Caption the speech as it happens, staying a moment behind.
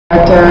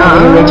character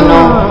in the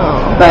original.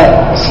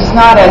 But she's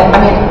not I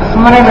mean,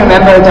 from what I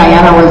remember,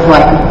 Diana was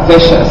like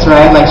vicious,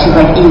 right? Like she's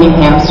like eating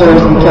hamsters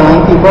and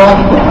killing people.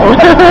 We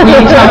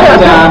toned her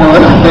down a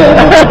little bit.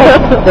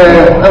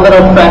 They're a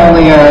little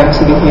friendlier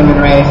to the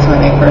human race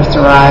when they first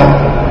arrive.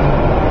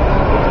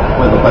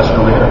 We have a question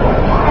over here.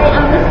 Hey,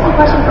 this is a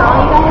question for all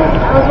you guys.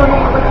 I was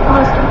wondering what's the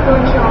most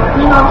influential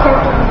female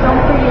character in film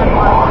for you and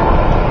why?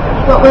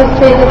 What was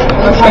the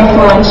Most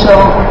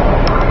influential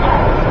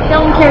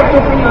film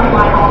character for you and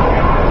why?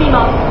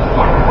 Female.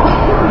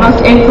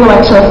 Most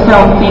influential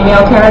film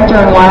female character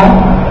and why?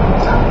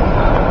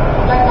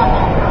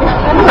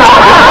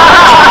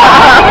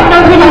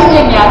 No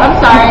question yet. I'm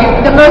sorry.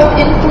 The most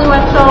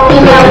influential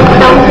female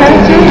film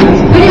character?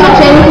 Pretty much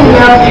anything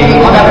Meryl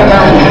Streep has ever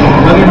done.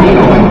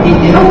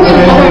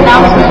 Another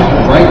announcement.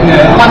 Right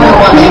now.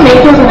 Can you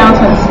make those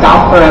announcements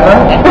stop forever?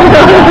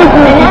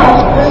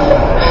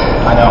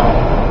 I know.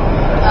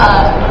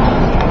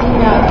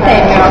 Say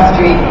Meryl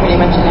Streep pretty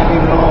much in every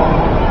role.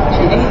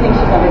 Anything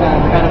she's ever done,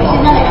 incredible.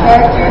 She's not a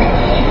character.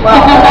 Well,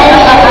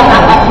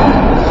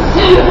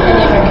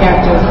 any of her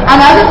characters. And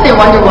I would say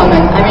Wonder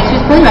Woman. I mean,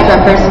 she's pretty much our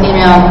first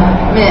female.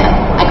 I mean,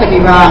 I could be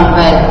wrong,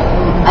 but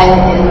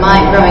in my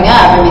growing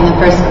up, I mean, the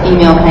first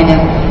female kind of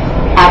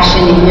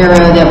action hero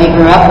that we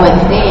grew up with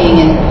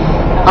seeing, and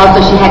also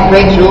she had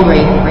great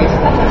jewelry.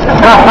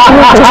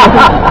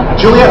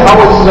 Juliet, how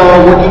was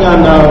working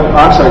on?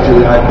 I'm sorry,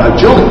 Juliet.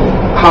 Julie,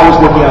 how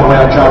was working on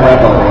John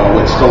Rambo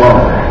with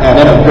Stallone, and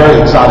in a very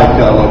exotic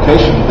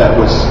location that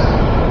was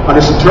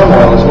under some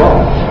turmoil as well?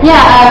 Yeah,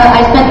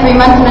 I spent 3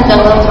 months in the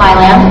jungle of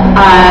Thailand.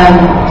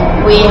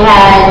 We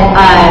had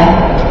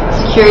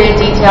security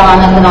detail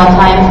on us at all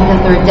times because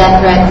there were death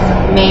threats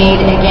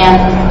made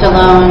against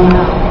Stallone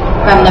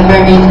from the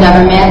Burmese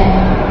government.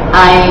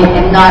 I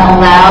am not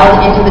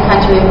allowed into the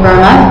country of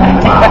Burma,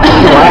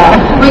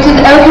 which is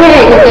okay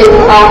because it's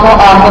an awful,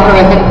 awful,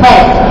 horrific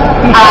place.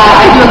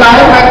 I do a lot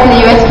of work for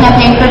the U.S.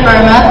 Campaign for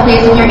Burma.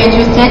 Please, if you're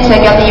interested,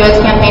 check out the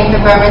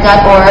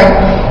USCampaignforburma.org.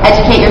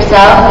 Educate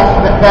yourselves.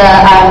 It's the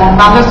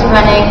longest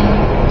running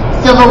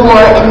civil war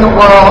in the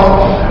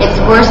world. It's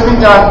worse than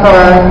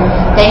Darfur.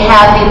 They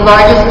have the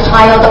largest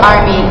child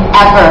army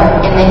ever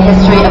in the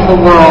history of the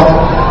world.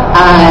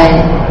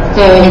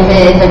 So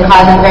it's a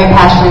cause I'm very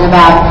passionate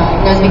about.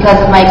 And it was because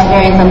of my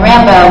experience on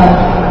Rambo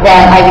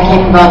that I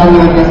became involved in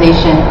the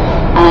organization.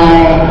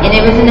 And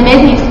it was an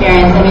amazing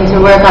experience. I mean,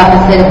 to work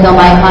opposite a film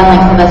icon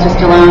like Sylvester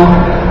Stallone.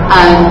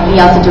 He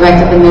also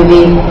directed the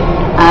movie.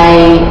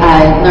 I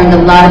learned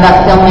a lot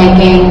about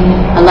filmmaking,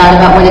 a lot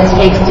about what it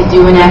takes to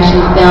do an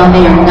action film.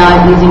 They are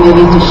not easy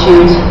movies to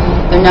shoot.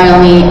 They're not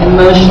only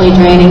emotionally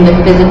draining, but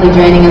physically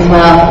draining as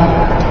well.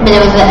 But it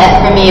was,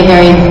 for me, a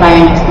very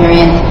inspiring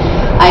experience.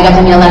 I got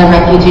to meet a lot of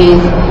refugees,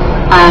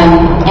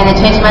 and it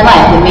changed my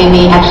life. It made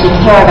me actually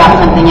care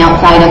about something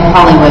outside of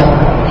Hollywood.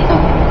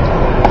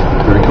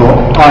 Very cool.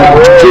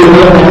 Julie,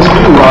 let me ask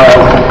you,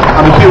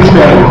 I'm a huge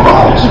fan of your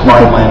father,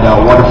 Martin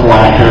Landau, wonderful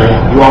actor.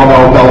 You all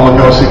know Bela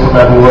Lugosi from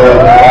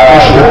Everwood,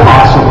 Mission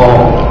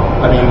Impossible.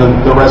 I mean,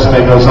 the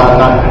resume goes on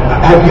and on.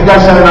 Have you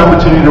guys had an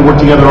opportunity to work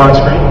together on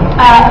screen?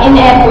 In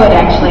Ed Wood,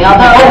 actually.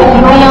 Although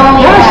we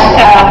only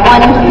had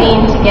one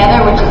scene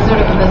together, which is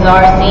sort of a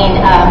bizarre scene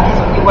because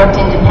we worked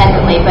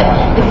independently. But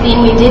the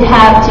scene we did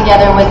have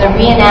together was a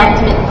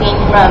reenactment scene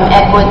from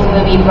Ed Wood's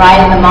movie Bride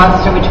and the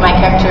Monster, which my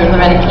character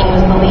Loretta King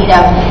was the lead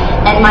of.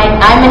 And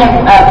I'm in a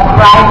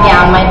bride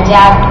gown. My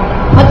dad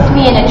puts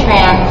me in a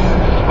trance,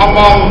 and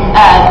then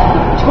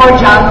Tor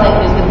Johnson,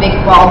 who's the big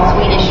bald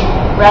Swedish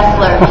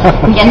wrestler,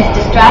 gets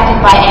distracted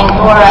by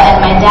Angora,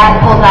 and my dad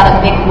pulls out a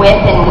big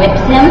whip and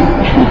whips him.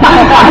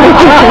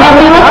 And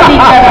we look at each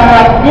other and we're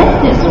like, this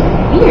is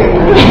weird.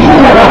 For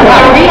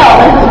real,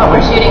 this is what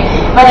we're shooting.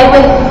 But it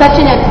was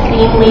such an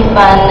obscenely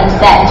fun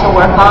set to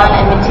work on,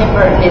 and Tim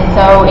Burton is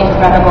so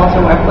incredible to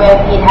work with.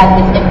 He has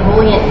this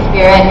ebullient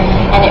spirit,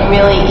 and it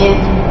really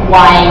is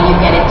why you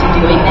get into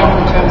doing this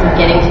in terms of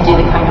getting to do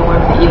the kind of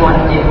work that you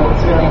want to do.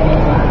 It's really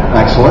amazing.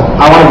 Excellent.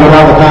 I want to go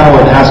around the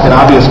panel and ask an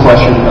obvious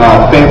question.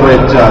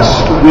 Favorite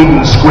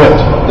Sweden script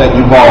that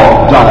you've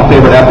all done? A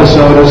favorite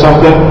episode or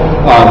something?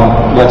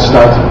 Let's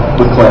start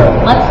with Clare.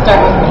 Let's start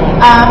with me.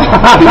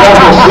 You guys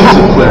have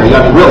season, Clare.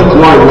 I mean, really,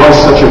 Glory was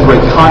such a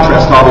great concept.